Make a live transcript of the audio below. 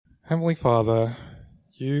Heavenly Father,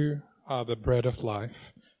 you are the bread of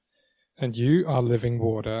life, and you are living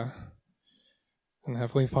water. And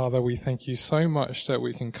Heavenly Father, we thank you so much that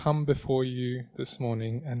we can come before you this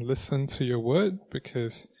morning and listen to your word,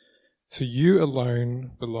 because to you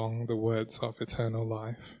alone belong the words of eternal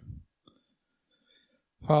life.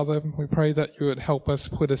 Father, we pray that you would help us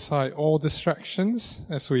put aside all distractions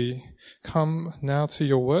as we come now to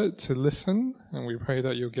your word to listen, and we pray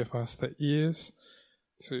that you'll give us the ears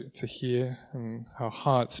to hear and our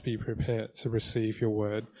hearts be prepared to receive your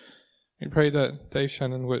word. We pray that Dave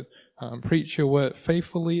Shannon would preach your word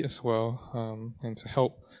faithfully as well, and to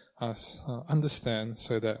help us understand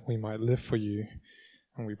so that we might live for you.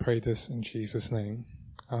 And we pray this in Jesus' name.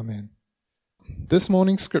 Amen. This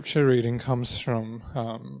morning's scripture reading comes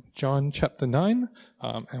from John chapter 9,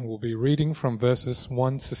 and we'll be reading from verses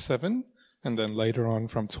 1 to 7, and then later on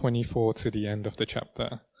from 24 to the end of the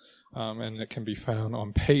chapter. And it can be found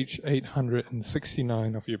on page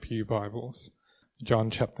 869 of your Pew Bibles. John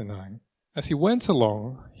chapter 9. As he went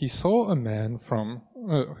along, he saw a man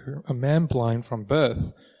blind from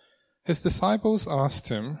birth. His disciples asked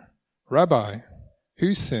him, "Rabbi,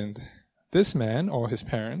 who sinned, this man or his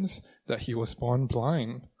parents, that he was born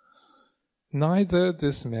blind?" "Neither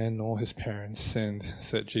this man nor his parents sinned,"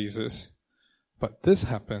 said Jesus, "but this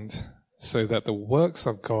happened so that the works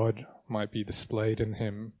of God might be displayed in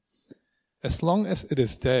him. As long as it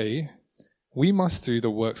is day, we must do the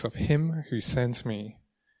works of him who sent me.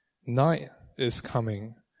 Night is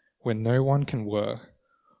coming when no one can work.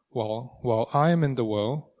 While I am in the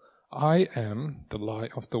world, I am the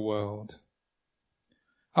light of the world."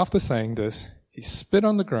 After saying this, he spit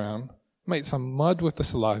on the ground, made some mud with the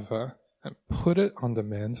saliva, and put it on the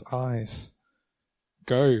man's eyes.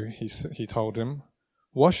 "Go," he told him,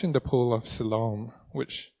 "wash in the pool of Siloam,"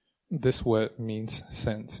 which this word means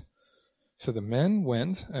sent. So the man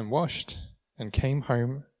went and washed and came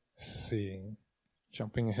home seeing.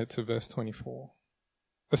 Jumping ahead to verse 24.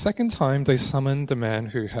 The second time they summoned the man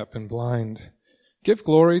who had been blind. "Give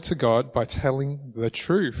glory to God by telling the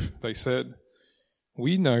truth," they said.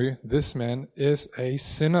 "We know this man is a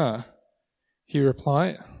sinner." He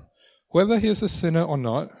replied, "Whether he is a sinner or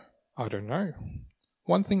not, I don't know.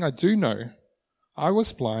 One thing I do know, I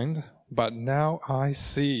was blind, but now I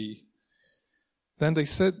see." Then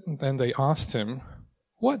they asked him,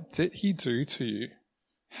 "What did he do to you?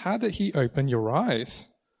 How did he open your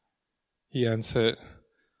eyes?" He answered,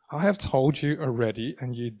 "I have told you already,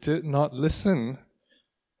 and you did not listen.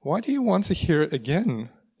 Why do you want to hear it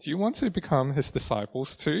again? Do you want to become his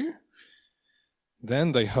disciples too?"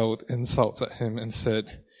 Then they hurled insults at him and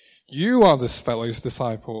said, "You are this fellow's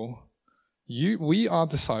disciple. We are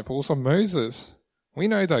disciples of Moses. We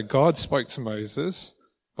know that God spoke to Moses,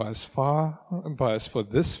 but as for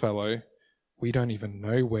this fellow, we don't even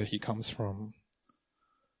know where he comes from."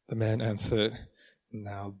 The man answered,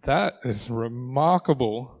 "Now that is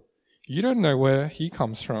remarkable. You don't know where he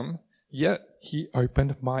comes from, yet he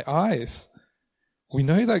opened my eyes. We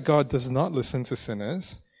know that God does not listen to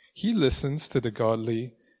sinners. He listens to the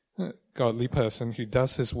godly person who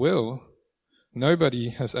does his will. Nobody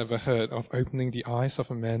has ever heard of opening the eyes of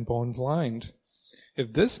a man born blind.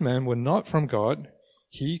 If this man were not from God,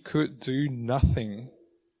 he could do nothing."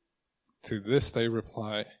 To this they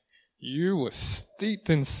reply, "You were steeped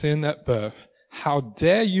in sin at birth. How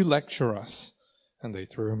dare you lecture us?" And they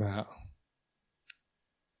threw him out.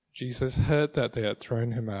 Jesus heard that they had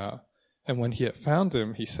thrown him out, and when he had found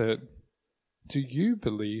him, he said, "Do you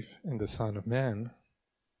believe in the Son of Man?"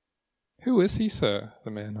 "Who is he, sir?"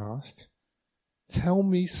 the man asked. "Tell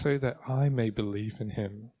me so that I may believe in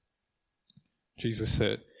him." Jesus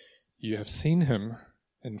said, "You have seen him.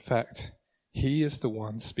 In fact, he is the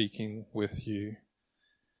one speaking with you."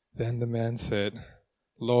 Then the man said,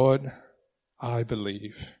 "Lord, I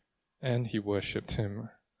believe," and he worshipped him.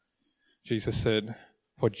 Jesus said,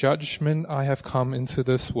 "For judgment I have come into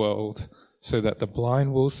this world, so that the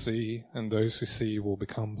blind will see, and those who see will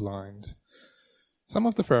become blind." Some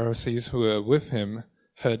of the Pharisees who were with him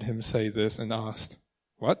heard him say this and asked,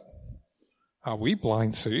 "What? Are we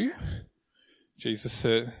blind too?" Jesus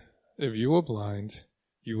said, "If you were blind,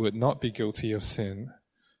 you would not be guilty of sin,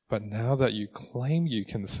 but now that you claim you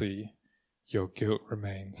can see, your guilt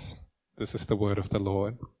remains." This is the word of the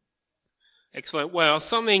Lord. Excellent. Well,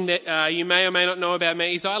 something that you may or may not know about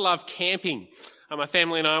me is I love camping. My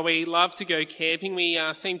family and I, we love to go camping. We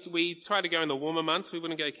try to go in the warmer months. We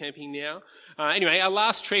wouldn't go camping now. Anyway, our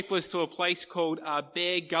last trip was to a place called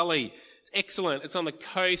Bear Gully. It's excellent. It's on the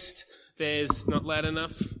coast. There's not loud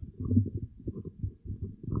enough.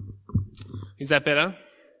 Is that better?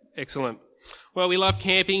 Excellent. Well, we love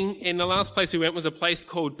camping, and the last place we went was a place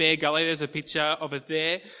called Bear Gully. There's a picture of it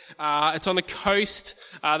there. It's on the coast.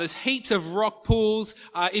 There's heaps of rock pools.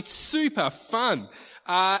 It's super fun.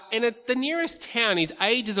 And the nearest town is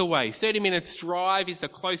ages away. 30 minutes drive is the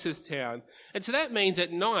closest town. And so that means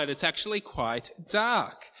at night it's actually quite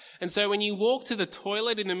dark. And so when you walk to the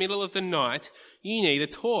toilet in the middle of the night, you need a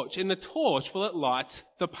torch. And the torch, well, it lights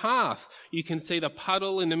the path. You can see the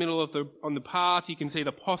puddle in the middle of on the path. You can see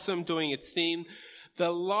the possum doing its thing.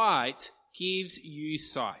 The light gives you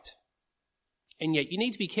sight. And yet you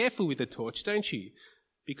need to be careful with the torch, don't you?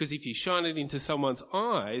 Because if you shine it into someone's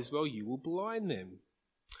eyes, well, you will blind them.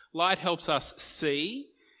 Light helps us see,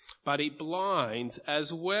 but it blinds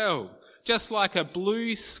as well. Just like a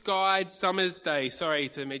blue-skied summer's day. Sorry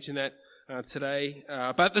to mention that today.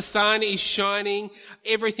 But the sun is shining.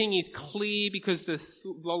 Everything is clear because the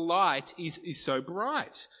light is so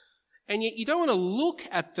bright. And yet you don't want to look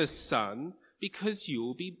at the sun because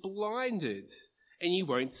you'll be blinded and you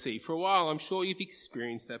won't see for a while. I'm sure you've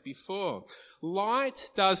experienced that before.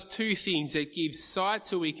 Light does two things. It gives sight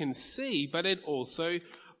so we can see, but it also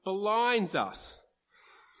blinds us.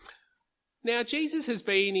 Now, Jesus has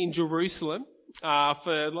been in Jerusalem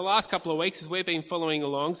for the last couple of weeks as we've been following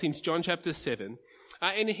along since John chapter 7.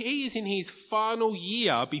 And he is in his final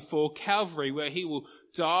year before Calvary, where he will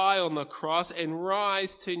die on the cross and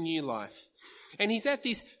rise to new life. And he's at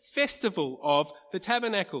this festival of the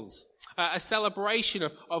tabernacles, a celebration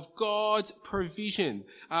of God's provision,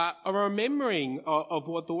 a remembering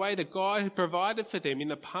of the way that God had provided for them in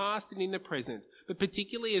the past and in the present. But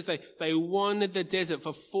particularly as they wandered the desert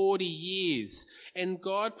for 40 years, and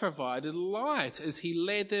God provided light as he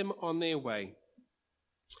led them on their way.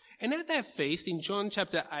 And at that feast in John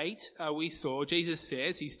chapter 8, we saw Jesus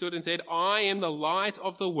says, he stood and said, "I am the light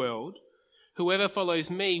of the world. Whoever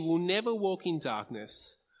follows me will never walk in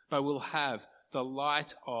darkness, but will have the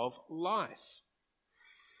light of life."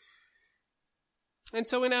 And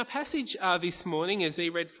so in our passage this morning, as he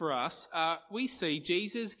read for us, we see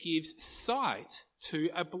Jesus gives sight to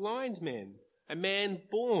a blind man, a man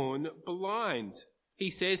born blind. He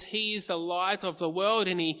says he is the light of the world,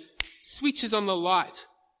 and he switches on the light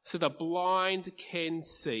so the blind can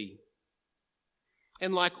see.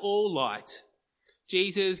 And like all light,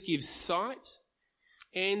 Jesus gives sight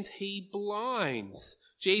and he blinds.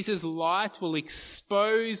 Jesus' light will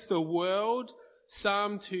expose the world,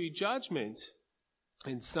 some to judgment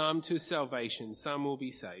and some to salvation. Some will be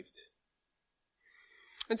saved.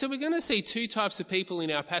 And so we're going to see two types of people in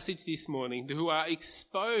our passage this morning who are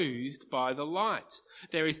exposed by the light.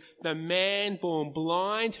 There is the man born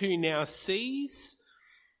blind who now sees,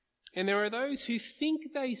 and there are those who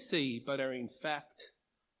think they see but are in fact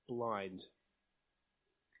blind.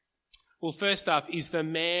 Well, first up is the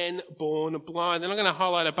man born blind. And I'm going to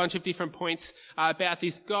highlight a bunch of different points about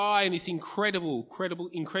this guy and this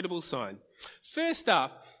incredible sign. First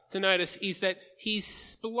up to notice is that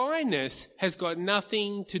his blindness has got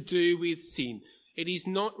nothing to do with sin. It is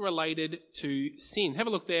not related to sin. Have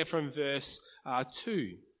a look there from verse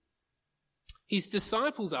 2. His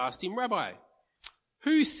disciples asked him, "Rabbi,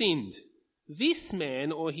 who sinned, this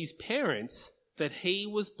man or his parents, that he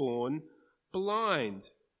was born blind?"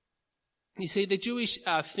 You see, the Jewish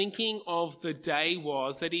thinking of the day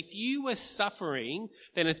was that if you were suffering,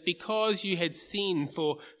 then it's because you had sinned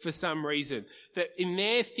for some reason. That in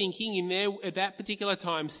their thinking, at that particular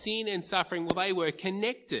time, sin and suffering, well, they were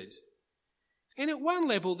connected. And at one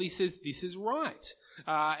level, this is right.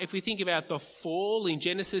 If we think about the fall in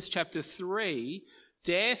Genesis chapter 3,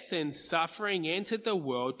 death and suffering entered the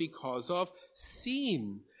world because of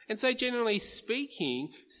sin. And so generally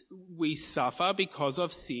speaking, we suffer because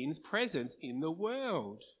of sin's presence in the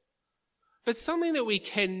world. But something that we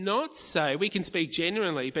cannot say, we can speak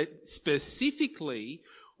generally, but specifically,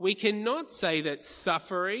 we cannot say that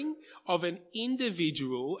suffering of an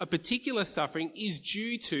individual, a particular suffering, is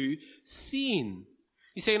due to sin.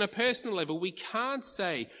 You see, on a personal level, we can't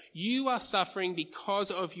say you are suffering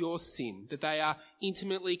because of your sin, that they are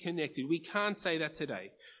intimately connected. We can't say that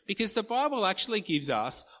today. Because the Bible actually gives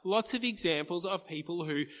us lots of examples of people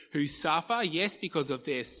who suffer, yes, because of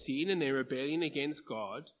their sin and their rebellion against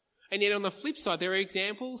God. And yet on the flip side, there are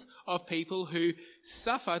examples of people who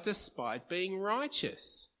suffer despite being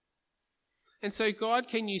righteous. And so God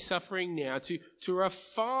can use suffering now to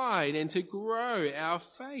refine and to grow our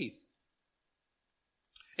faith.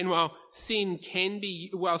 And while suffering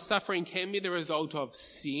can be the result of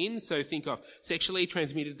sin, so think of sexually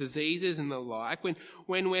transmitted diseases and the like,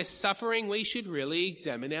 when we're suffering, we should really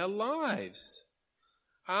examine our lives.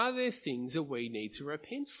 Are there things that we need to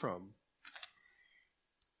repent from?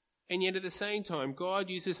 And yet at the same time, God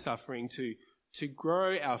uses suffering to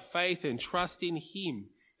grow our faith and trust in him,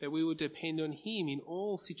 that we will depend on him in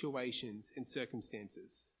all situations and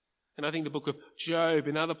circumstances. And I think the book of Job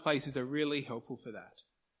and other places are really helpful for that.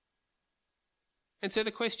 And so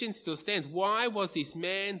the question still stands, why was this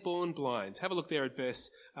man born blind? Have a look there at verse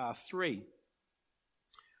 3.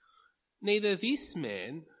 Neither this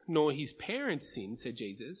man nor his parents sinned, said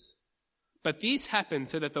Jesus, but this happened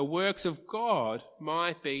so that the works of God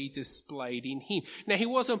might be displayed in him. Now, he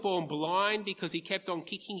wasn't born blind because he kept on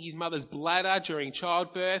kicking his mother's bladder during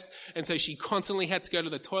childbirth, and so she constantly had to go to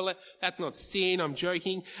the toilet. That's not sin, I'm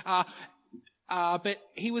joking. But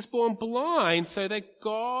he was born blind so that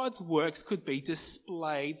God's works could be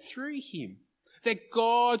displayed through him, that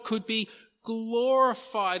God could be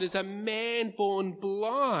glorified as a man born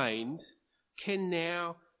blind can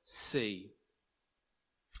now see.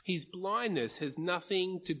 His blindness has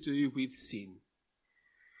nothing to do with sin.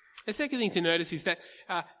 The second thing to notice is that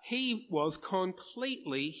he was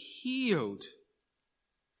completely healed.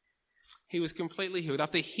 He was completely healed.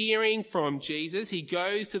 After hearing from Jesus, he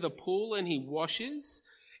goes to the pool and he washes,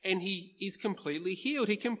 and he is completely healed.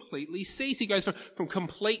 He completely sees. He goes from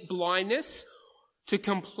complete blindness to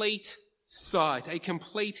complete sight, a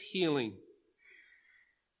complete healing.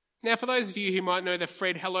 Now, for those of you who might know the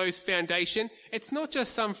Fred Hallows Foundation, it's not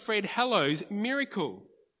just some Fred Hallows miracle.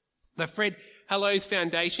 The Fred Hallows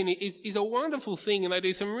Foundation is a wonderful thing, and they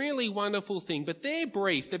do some really wonderful things. But their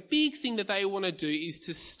brief, the big thing that they want to do is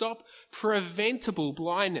to stop preventable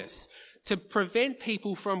blindness, to prevent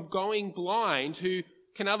people from going blind who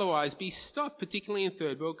can otherwise be stopped, particularly in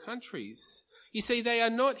third world countries. You see, they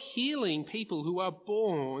are not healing people who are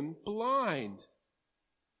born blind,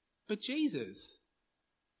 but Jesus.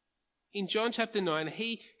 In John chapter 9,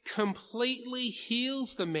 he completely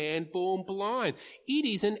heals the man born blind. It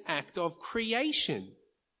is an act of creation.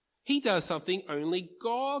 He does something only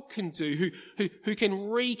God can do, who can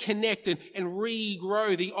reconnect and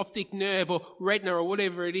regrow the optic nerve or retina or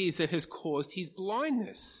whatever it is that has caused his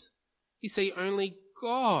blindness. You see, only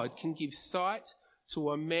God can give sight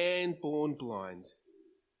to a man born blind.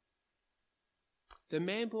 The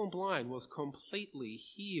man born blind was completely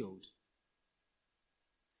healed.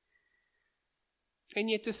 And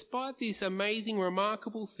yet, despite this amazing,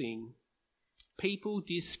 remarkable thing, people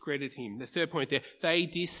discredit him. The third point there, they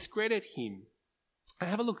discredit him.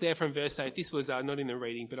 Have a look there from verse 8. This was not in the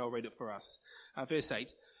reading, but I'll read it for us. Verse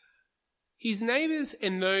 8. His neighbours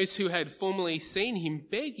and those who had formerly seen him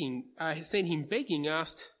begging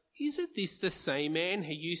asked, "Isn't this the same man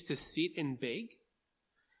who used to sit and beg?"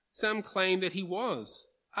 Some claimed that he was.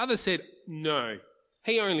 Others said, "No,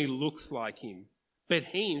 he only looks like him." But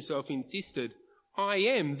he himself insisted, "I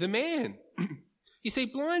am the man." You see,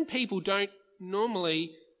 blind people don't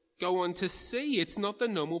normally go on to see. It's not the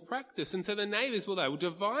normal practice. And so the neighbours, they were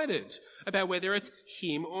divided about whether it's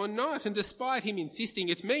him or not. And despite him insisting,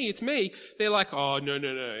 it's me, they're like, "Oh, no,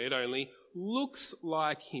 it only looks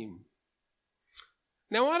like him."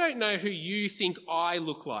 Now, I don't know who you think I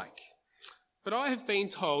look like, but I have been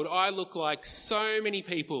told I look like so many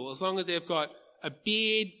people. As long as they've got a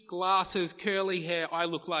beard, glasses, curly hair, I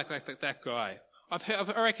look like that guy.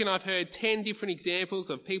 I reckon I've heard 10 different examples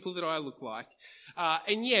of people that I look like.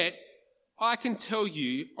 And yet, I can tell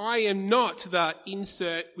you, I am not the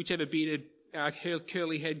insert whichever bearded,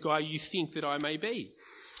 curly-haired guy you think that I may be.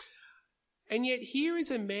 And yet, here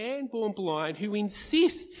is a man born blind who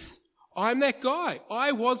insists, "I'm that guy.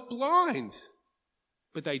 I was blind."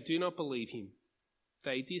 But they do not believe him.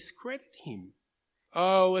 They discredit him.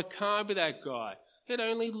 "Oh, it can't be that guy. It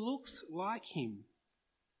only looks like him."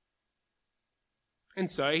 And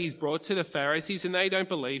so he's brought to the Pharisees, and they don't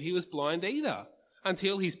believe he was blind either,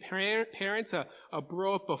 until his parents are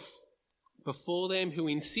brought before them, who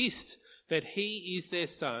insist that he is their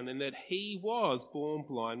son and that he was born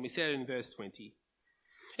blind. We said it in verse 20.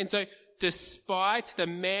 And so, despite the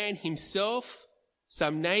man himself,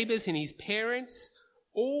 some neighbours and his parents,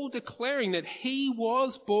 all declaring that he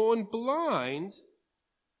was born blind,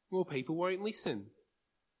 people won't listen.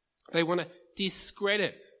 They want to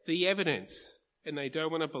discredit the evidence. And they don't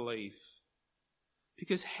want to believe.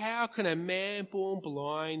 Because how can a man born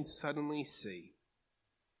blind suddenly see?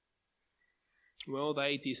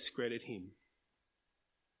 They discredit him.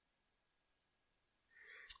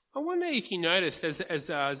 I wonder if you noticed,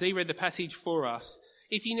 as Z read the passage for us,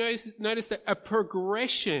 if you noticed that a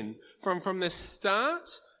progression from the start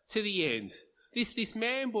to the end. This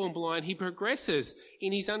man born blind, he progresses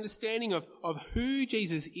in his understanding of who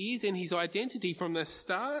Jesus is and his identity from the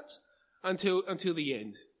start until the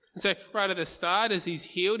end. And so right at the start, as he's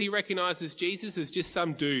healed, he recognises Jesus as just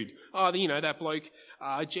some dude. Oh, that bloke,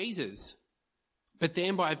 Jesus. But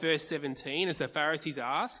then by verse 17, as the Pharisees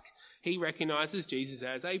ask, he recognizes Jesus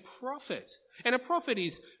as a prophet. And a prophet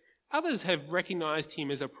is, others have recognized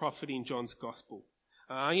him as a prophet in John's gospel.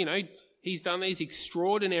 He's done these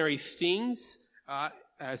extraordinary things,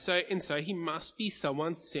 so he must be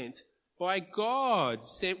someone sent by God,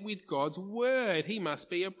 sent with God's word. He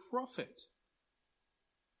must be a prophet.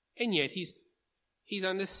 And yet his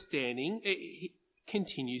understanding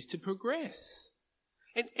continues to progress.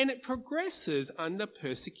 And it progresses under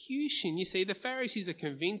persecution. You see, the Pharisees are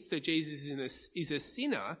convinced that Jesus is a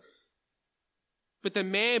sinner, but the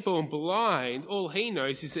man born blind, all he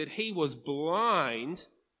knows is that he was blind,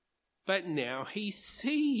 but now he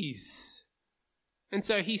sees. And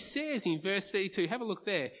so he says in verse 32, have a look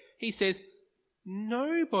there, he says,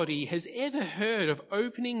 nobody has ever heard of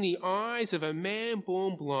opening the eyes of a man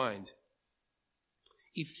born blind.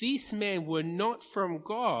 If this man were not from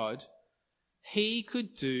God, he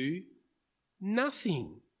could do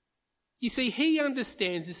nothing. You see, he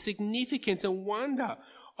understands the significance and wonder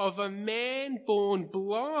of a man born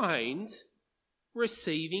blind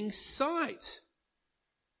receiving sight.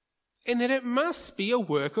 And that it must be a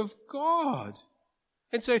work of God.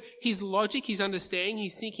 And so his logic, his understanding,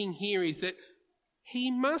 his thinking here is that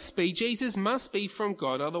Jesus must be from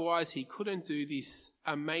God, otherwise he couldn't do this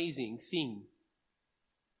amazing thing.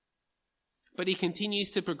 But he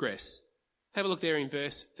continues to progress. Have a look there in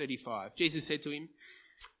verse 35. Jesus said to him,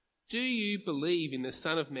 "Do you believe in the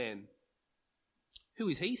Son of Man?" "Who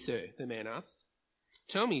is he, sir?" the man asked.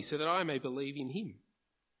 "Tell me so that I may believe in him."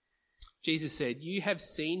 Jesus said, "You have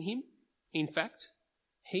seen him. In fact,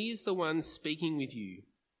 he is the one speaking with you."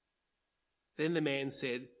 Then the man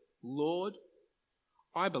said, "Lord,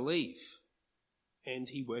 I believe." And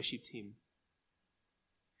he worshipped him.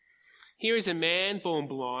 Here is a man born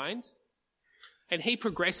blind, and he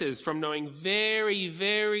progresses from knowing very,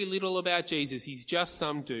 very little about Jesus, he's just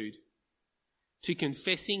some dude, to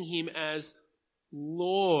confessing him as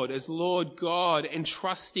Lord God, and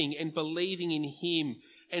trusting and believing in him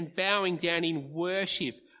and bowing down in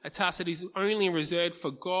worship, a task that is only reserved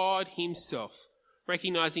for God himself,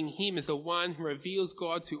 recognizing him as the one who reveals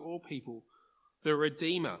God to all people, the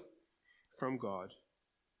Redeemer from God.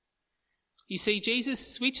 You see,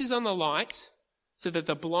 Jesus switches on the light so that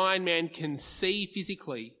the blind man can see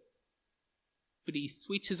physically, but he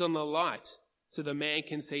switches on the light so the man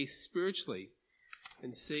can see spiritually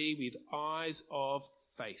and see with eyes of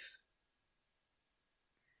faith.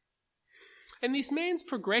 And this man's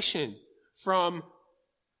progression from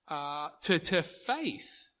to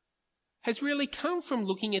faith has really come from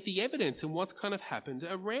looking at the evidence and what's kind of happened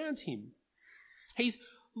around him. He's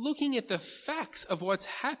looking at the facts of what's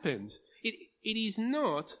happened. It is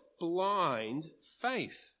not blind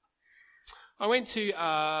faith. I went to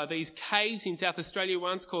these caves in South Australia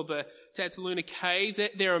once called the Tataluna Caves.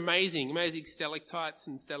 They're amazing stalactites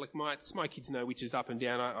and stalagmites. My kids know which is up and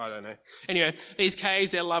down. I don't know. Anyway, these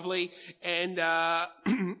caves, they're lovely. And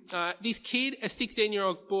this kid, a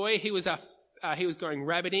 16-year-old boy, he was going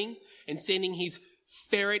rabbiting and sending his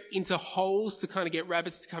ferret into holes to kind of get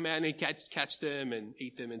rabbits to come out and catch them and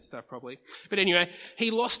eat them and stuff probably. But anyway,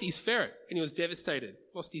 he lost his ferret and he was devastated.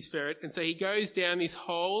 Lost his ferret. And so he goes down this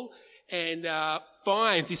hole and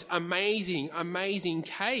finds this amazing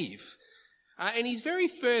cave. And his very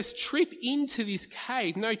first trip into this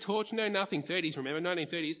cave, no torch, no nothing, 30s, remember,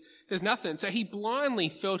 1930s, there's nothing. So he blindly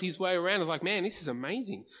felt his way around. I was like, man, this is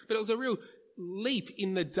amazing. But it was a real leap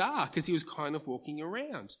in the dark as he was kind of walking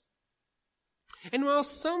around. And while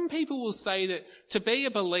some people will say that to be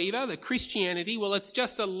a believer, that Christianity, well, it's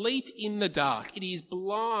just a leap in the dark. It is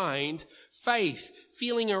blind faith,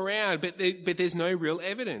 feeling around, but there's no real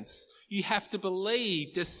evidence. You have to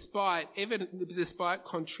believe despite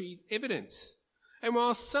contrary evidence. And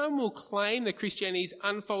while some will claim that Christianity is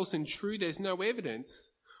unfalse and true, there's no evidence,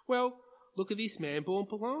 well, look at this man born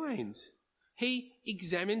blind. He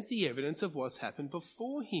examines the evidence of what's happened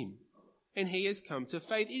before him. And he has come to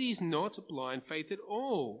faith. It is not blind faith at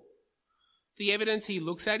all. The evidence he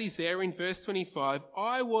looks at is there in verse 25.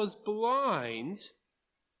 I was blind,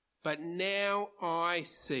 but now I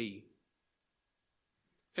see.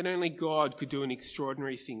 And only God could do an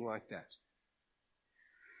extraordinary thing like that.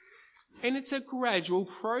 And it's a gradual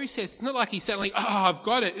process. It's not like he's suddenly, I've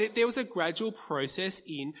got it. There was a gradual process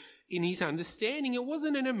in his understanding. It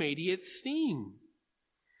wasn't an immediate thing.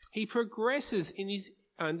 He progresses in his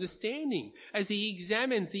understanding as he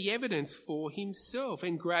examines the evidence for himself,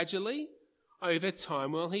 and gradually over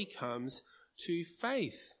time, well, he comes to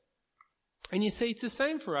faith. And you see, it's the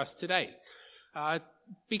same for us today.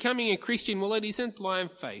 Becoming a Christian, well, it isn't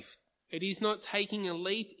blind faith. It is not taking a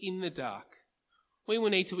leap in the dark. We will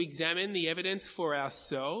need to examine the evidence for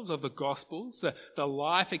ourselves of the Gospels, the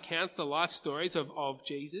life accounts, the life stories of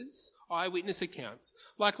Jesus, eyewitness accounts,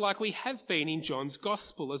 like we have been in John's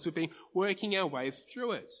Gospel as we've been working our way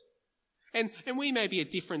through it. And we may be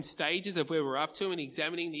at different stages of where we're up to in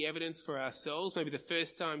examining the evidence for ourselves, maybe the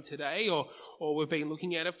first time today, or we've been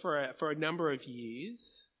looking at it for a number of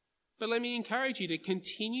years. But let me encourage you to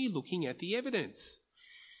continue looking at the evidence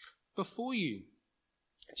before you.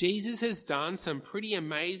 Jesus has done some pretty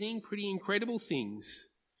amazing, pretty incredible things.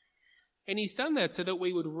 And he's done that so that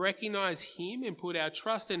we would recognize him and put our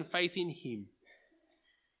trust and faith in him.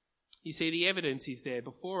 You see, the evidence is there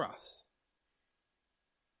before us.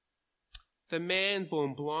 The man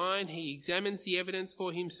born blind, he examines the evidence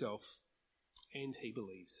for himself and he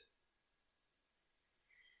believes.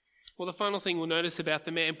 Well, the final thing we'll notice about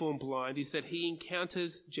the man born blind is that he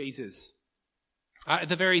encounters Jesus. At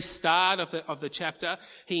the very start of the chapter,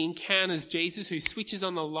 he encounters Jesus who switches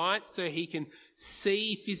on the light so he can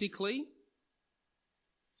see physically.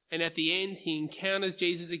 And at the end, he encounters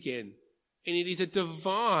Jesus again. And it is a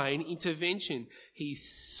divine intervention. He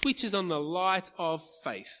switches on the light of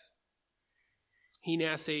faith. He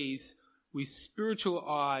now sees with spiritual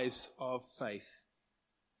eyes of faith.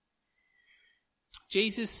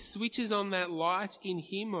 Jesus switches on that light in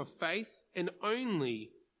him of faith, and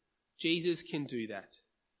only Jesus can do that.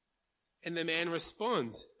 And the man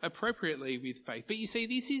responds appropriately with faith. But you see,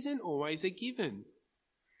 this isn't always a given.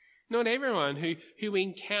 Not everyone who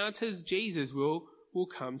encounters Jesus will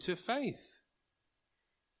come to faith.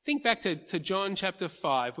 Think back to John chapter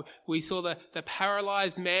 5. We saw the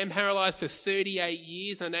paralyzed man, paralyzed for 38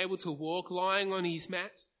 years, unable to walk, lying on his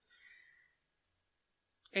mat.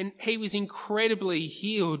 And he was incredibly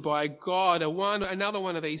healed by God, another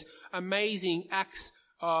one of these amazing acts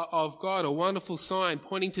of God, a wonderful sign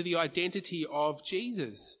pointing to the identity of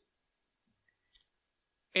Jesus.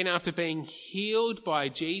 And after being healed by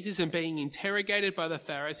Jesus and being interrogated by the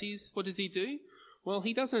Pharisees, what does he do? Well,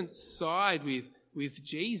 he doesn't side with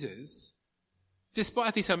Jesus.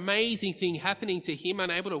 Despite this amazing thing happening to him,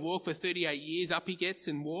 unable to walk for 38 years, up he gets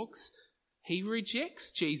and walks. He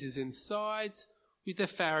rejects Jesus and sides with the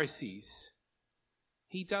Pharisees.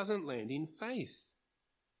 He doesn't land in faith.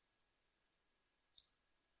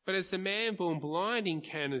 But as the man born blind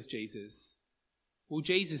encounters Jesus, well,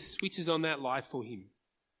 Jesus switches on that light for him.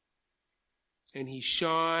 And he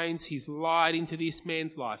shines his light into this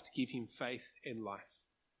man's life to give him faith and life.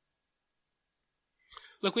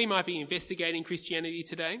 Look, we might be investigating Christianity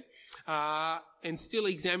today and still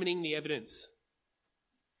examining the evidence.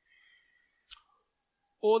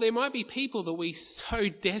 Or there might be people that we so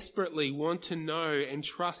desperately want to know and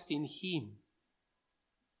trust in him.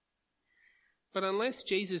 But unless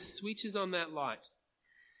Jesus switches on that light,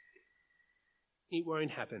 it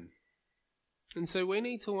won't happen. And so we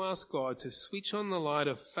need to ask God to switch on the light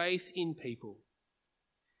of faith in people.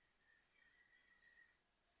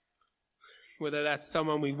 Whether that's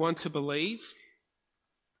someone we want to believe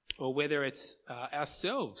or whether it's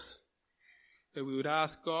ourselves, that we would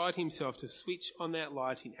ask God himself to switch on that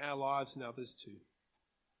light in our lives and others too.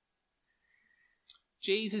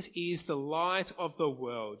 Jesus is the light of the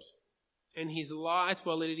world. And his light,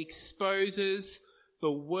 well, it exposes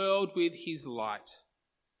the world with his light.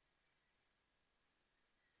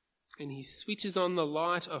 And he switches on the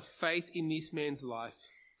light of faith in this man's life.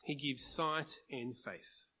 He gives sight and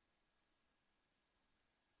faith.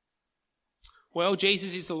 Well,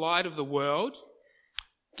 Jesus is the light of the world,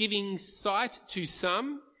 giving sight to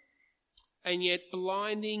some and yet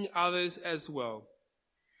blinding others as well.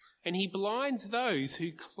 And he blinds those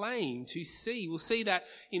who claim to see. We'll see that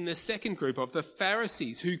in the second group of the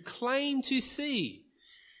Pharisees who claim to see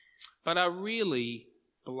but are really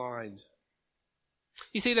blind.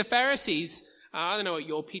 You see, the Pharisees, I don't know what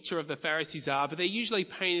your picture of the Pharisees are, but they're usually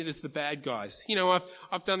painted as the bad guys. You know,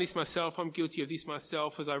 I've done this myself. I'm guilty of this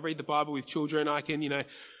myself. As I read the Bible with children, I can,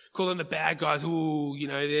 call them the bad guys. Ooh,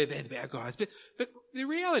 they're the bad guys. But the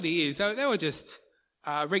reality is they were just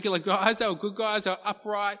regular guys. They were good guys. They were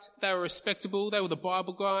upright. They were respectable. They were the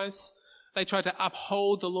Bible guys. They tried to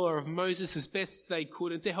uphold the law of Moses as best as they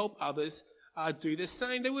could and to help others do the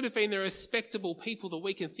same. They would have been the respectable people that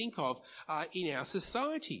we can think of in our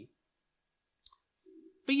society.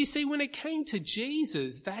 But you see, when it came to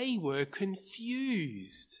Jesus, they were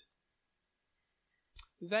confused.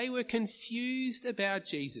 They were confused about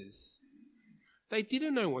Jesus. They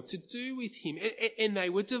didn't know what to do with him, and they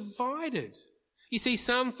were divided. You see,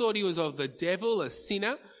 some thought he was of the devil, a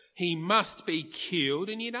sinner. He must be killed,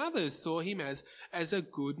 and yet others saw him as a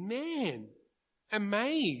good man,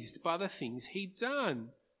 amazed by the things he'd done.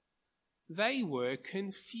 They were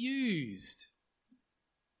confused.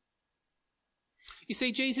 You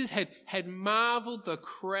see, Jesus had marveled the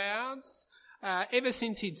crowds ever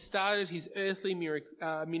since he'd started his earthly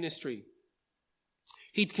ministry.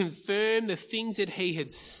 He'd confirmed the things that he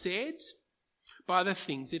had said by the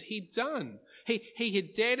things that he'd done. He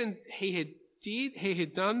had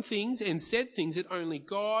done things and said things that only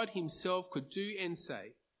God himself could do and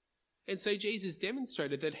say. And so Jesus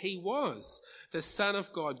demonstrated that he was the Son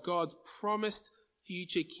of God, God's promised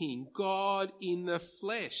future King, God in the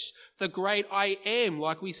flesh, the great I Am,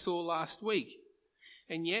 like we saw last week.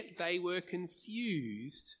 And yet they were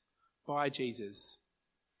confused by Jesus.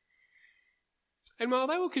 And while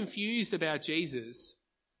they were confused about Jesus,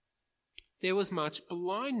 there was much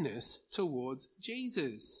blindness towards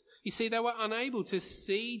Jesus. You see, they were unable to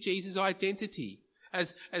see Jesus' identity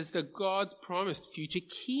as the God's promised future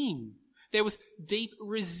King. There was deep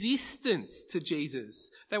resistance to Jesus.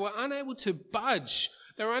 They were unable to budge.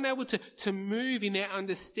 They were unable to move in their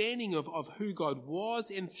understanding of who God was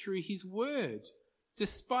and through his word,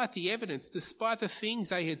 despite the evidence, despite the things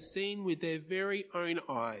they had seen with their very own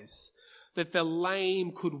eyes, that the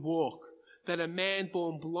lame could walk, that a man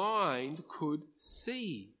born blind could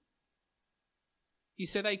see. You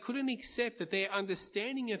see, they couldn't accept that their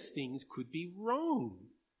understanding of things could be wrong.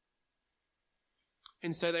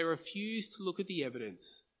 And so they refused to look at the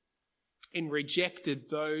evidence and rejected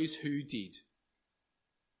those who did.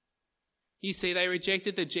 You see, they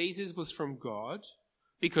rejected that Jesus was from God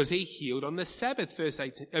because he healed on the Sabbath, verse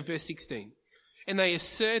 16. And they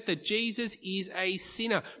assert that Jesus is a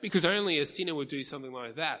sinner because only a sinner would do something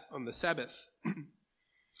like that on the Sabbath.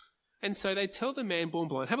 And so they tell the man born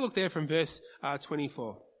blind, have a look there from verse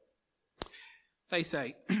 24. They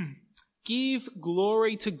say, "Give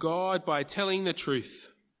glory to God by telling the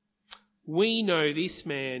truth. We know this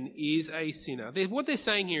man is a sinner." What they're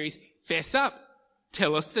saying here is, fess up.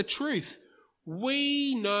 Tell us the truth.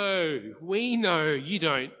 We know, you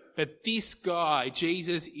don't, but this guy,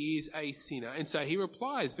 Jesus, is a sinner. And so he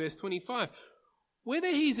replies, verse 25, "Whether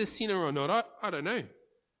he's a sinner or not, I don't know.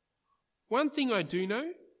 One thing I do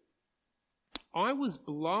know, I was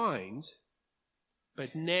blind,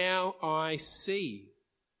 but now I see."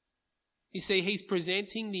 You see, he's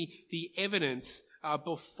presenting the evidence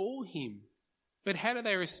before him. But how do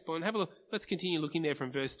they respond? Have a look. Let's continue looking there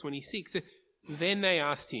from verse 26. Then they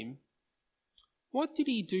asked him, "What did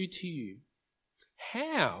he do to you?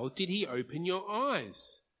 How did he open your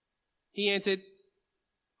eyes?" He answered,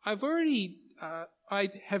 I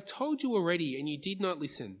have told you already, and you did not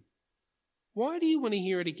listen. Why do you want to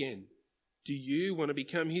hear it again? Do you want to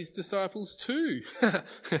become his disciples too?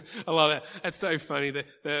 I love that. That's so funny.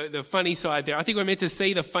 The funny side there. I think we're meant to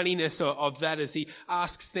see the funniness of that as he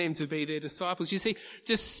asks them to be their disciples. You see,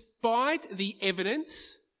 despite the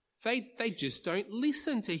evidence, they just don't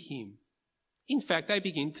listen to him. In fact, they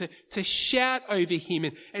begin to shout over him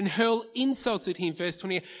and hurl insults at him. Verse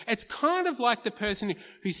 28. It's kind of like the person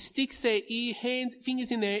who sticks their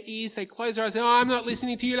fingers in their ears, they close their eyes and, I'm not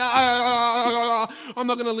listening to you. I'm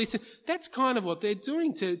not going to listen. That's kind of what they're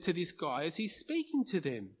doing to this guy as he's speaking to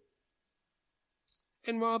them.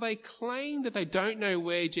 And while they claim that they don't know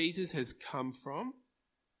where Jesus has come from,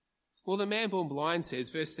 well, the man born blind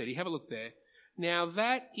says, verse 30, have a look there. Now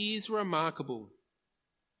that is remarkable.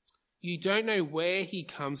 You don't know where he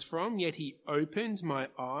comes from, yet he opened my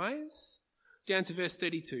eyes. Down to verse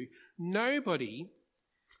 32. Nobody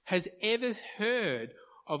has ever heard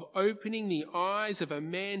of opening the eyes of a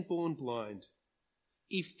man born blind.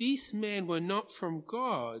 If this man were not from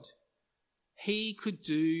God, he could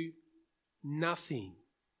do nothing.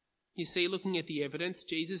 You see, looking at the evidence,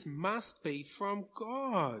 Jesus must be from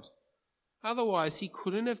God. Otherwise, he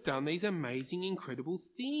couldn't have done these amazing, incredible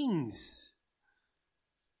things.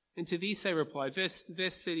 And to this they replied, verse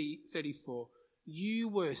 34, you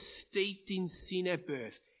were steeped in sin at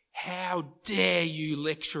birth. How dare you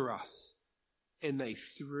lecture us? And they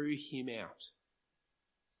threw him out.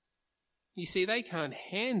 You see, they can't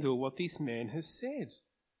handle what this man has said.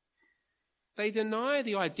 They deny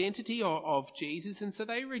the identity of Jesus, and so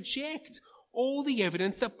they reject all the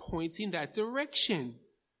evidence that points in that direction.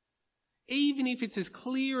 Even if it's as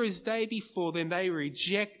clear as day before them, they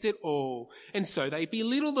reject it all. And so they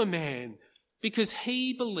belittle the man because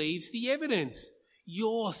he believes the evidence.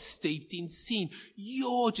 You're steeped in sin.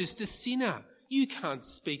 You're just a sinner. You can't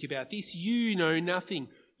speak about this. You know nothing.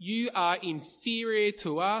 You are inferior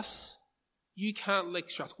to us. You can't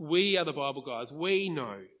lecture us. We are the Bible guys. We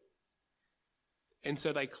know. And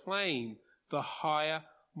so they claim the higher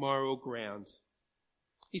moral ground.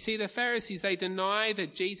 You see, the Pharisees, they deny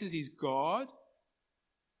that Jesus is God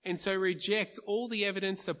and so reject all the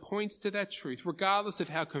evidence that points to that truth, regardless of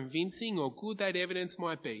how convincing or good that evidence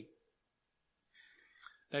might be.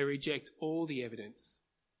 They reject all the evidence.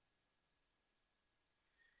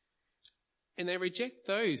 And they reject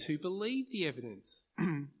those who believe the evidence.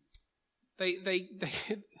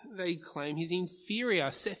 They claim he's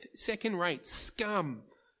inferior, second-rate, scum,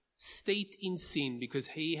 steeped in sin because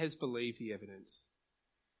he has believed the evidence.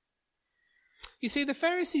 You see, the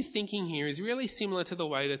Pharisees' thinking here is really similar to the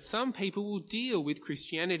way that some people will deal with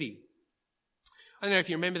Christianity. I don't know if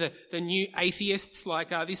you remember the new atheists like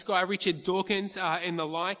this guy Richard Dawkins and the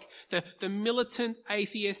like, the militant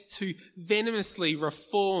atheists who venomously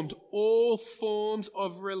reformed all forms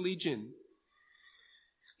of religion.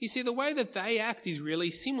 You see, the way that they act is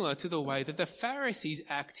really similar to the way that the Pharisees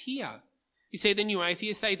act here. You see, the new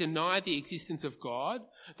atheists, they deny the existence of God.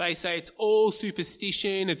 They say it's all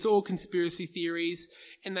superstition, it's all conspiracy theories,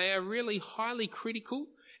 and they are really highly critical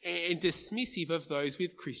and dismissive of those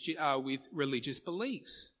with religious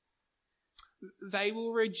beliefs. They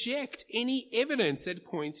will reject any evidence that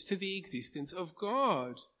points to the existence of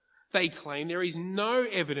God. They claim there is no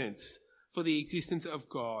evidence for the existence of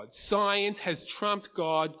God. Science has trumped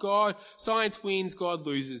God. Science wins, God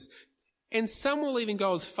loses. And some will even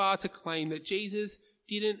go as far to claim that Jesus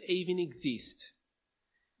didn't even exist.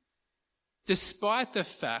 Despite the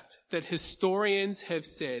fact that historians have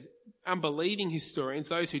said, unbelieving historians,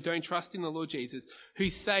 those who don't trust in the Lord Jesus, who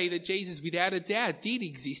say that Jesus without a doubt did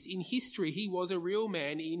exist in history. He was a real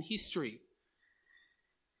man in history.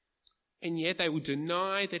 And yet they will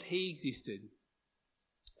deny that he existed.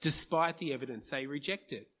 Despite the evidence, they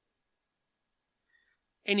reject it.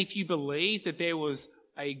 And if you believe that there was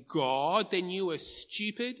a God, then you are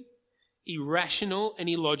stupid, irrational, and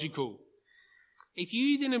illogical. If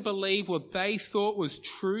you didn't believe what they thought was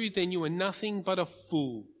true, then you were nothing but a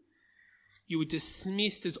fool. You were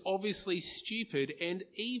dismissed as obviously stupid and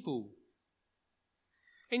evil.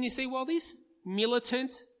 And you see, while this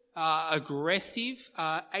militant, aggressive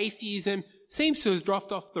atheism seems to have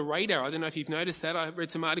dropped off the radar, I don't know if you've noticed that. I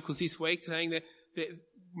read some articles this week saying that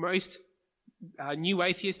most new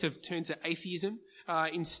atheists have turned to atheism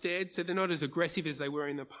instead, so they're not as aggressive as they were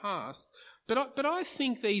in the past. But I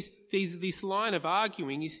think this line of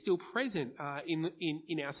arguing is still present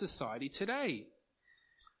in our society today,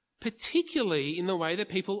 particularly in the way that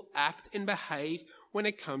people act and behave when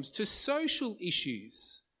it comes to social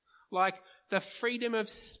issues, like the freedom of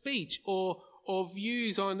speech or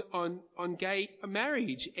views on gay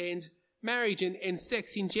marriage and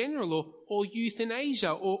sex in general, or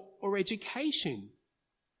euthanasia or education.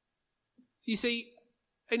 You see,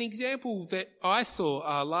 an example that I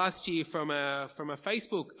saw last year from a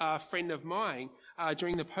Facebook friend of mine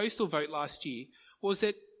during the postal vote last year was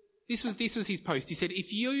that this was his post. He said,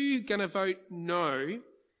 "If you're going to vote no,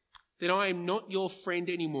 then I am not your friend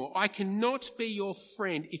anymore. I cannot be your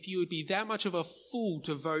friend if you would be that much of a fool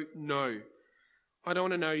to vote no. I don't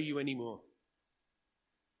want to know you anymore."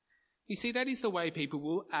 You see, that is the way people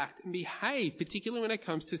will act and behave, particularly when it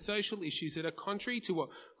comes to social issues that are contrary to what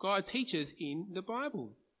God teaches in the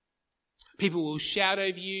Bible. People will shout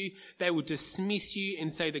over you, they will dismiss you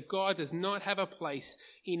and say that God does not have a place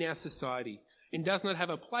in our society and does not have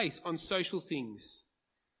a place on social things.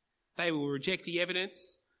 They will reject the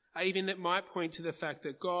evidence, even that might point to the fact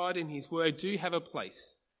that God and his word do have a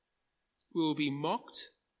place. We will be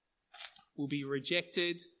mocked, will be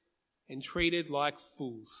rejected and treated like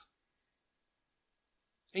fools.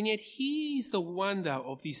 And yet here is the wonder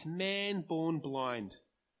of this man born blind.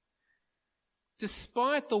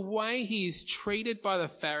 Despite the way he is treated by the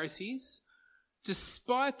Pharisees,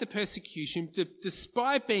 despite the persecution,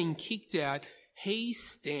 despite being kicked out, he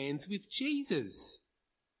stands with Jesus.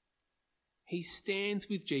 He stands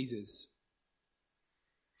with Jesus.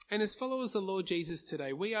 And as followers of the Lord Jesus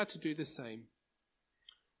today, we are to do the same.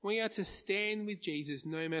 We are to stand with Jesus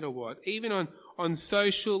no matter what. Even on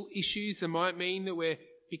social issues that might mean that we're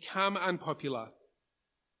become unpopular.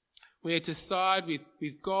 We are to side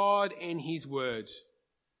with God and his word.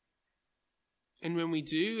 And when we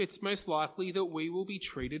do, it's most likely that we will be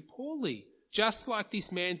treated poorly. Just like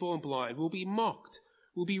this man born blind, we'll be mocked,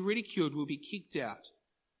 we'll be ridiculed, we'll be kicked out.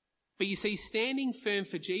 But you see, standing firm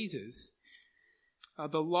for Jesus,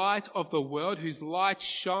 the light of the world, whose light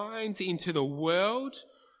shines into the world,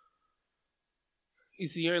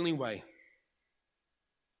 is the only way.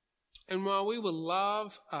 And while we will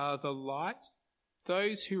love the light,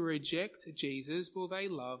 those who reject Jesus, well, they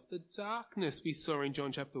love the darkness we saw in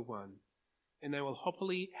John chapter 1. And they will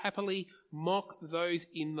happily mock those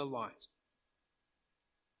in the light.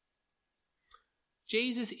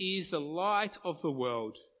 Jesus is the light of the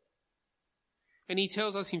world. And he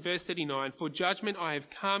tells us in verse 39, "For judgment I have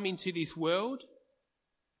come into this world,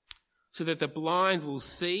 so that the blind will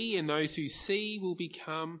see and those who see will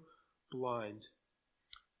become blind.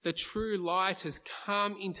 The true light has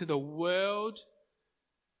come into the world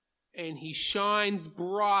and he shines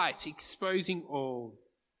bright, exposing all.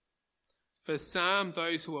 For some,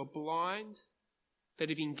 those who are blind, that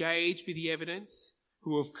have engaged with the evidence,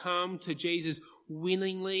 who have come to Jesus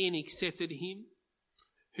willingly and accepted him,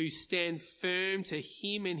 who stand firm to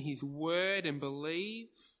him and his word and believe,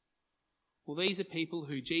 well, these are people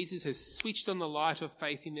who Jesus has switched on the light of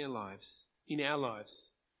faith in their lives, in our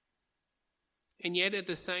lives. And yet at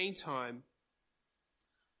the same time,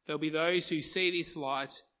 there'll be those who see this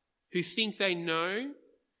light, who think they know,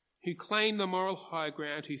 who claim the moral high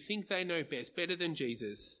ground, who think they know best, better than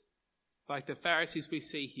Jesus, like the Pharisees we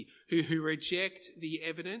see here, who reject the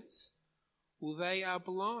evidence. Well, they are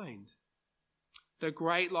blind. The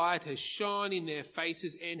great light has shone in their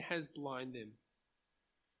faces and has blinded them.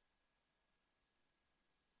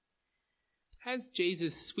 Has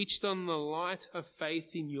Jesus switched on the light of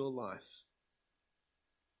faith in your life?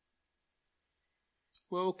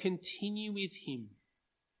 Well, continue with him,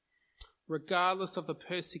 regardless of the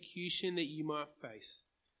persecution that you might face.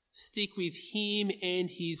 Stick with him and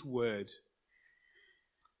his word,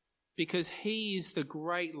 because he is the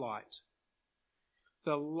great light,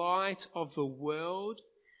 the light of the world,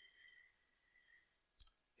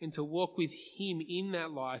 and to walk with him in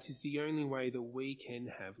that light is the only way that we can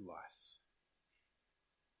have life.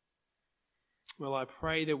 Well, I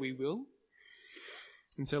pray that we will,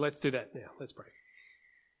 and so let's do that now. Let's pray.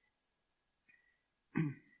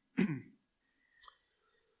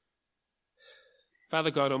 Father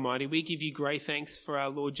God Almighty, we give you great thanks for our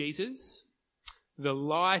Lord Jesus, the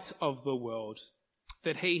light of the world,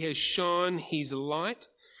 that he has shone his light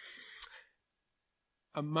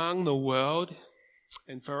among the world,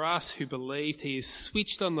 and for us who believed, he has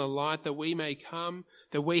switched on the light that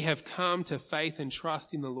we have come to faith and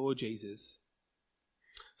trust in the Lord Jesus.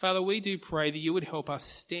 Father, we do pray that you would help us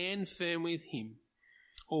stand firm with him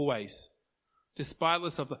always, despite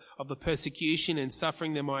of the persecution and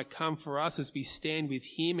suffering that might come for us as we stand with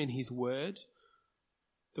him and his word,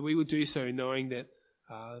 that we would do so knowing that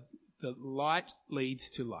the light leads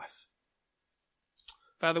to life.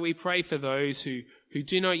 Father, we pray for those who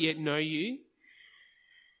do not yet know you,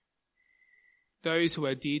 those who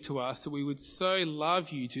are dear to us, that we would so love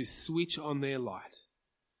you to switch on their light.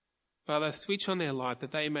 Father, switch on their light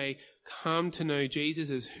that they may come to know Jesus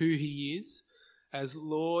as who he is, as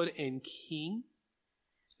Lord and King,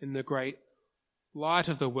 and the great light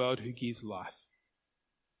of the world who gives life.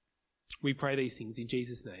 We pray these things in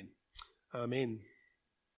Jesus' name. Amen.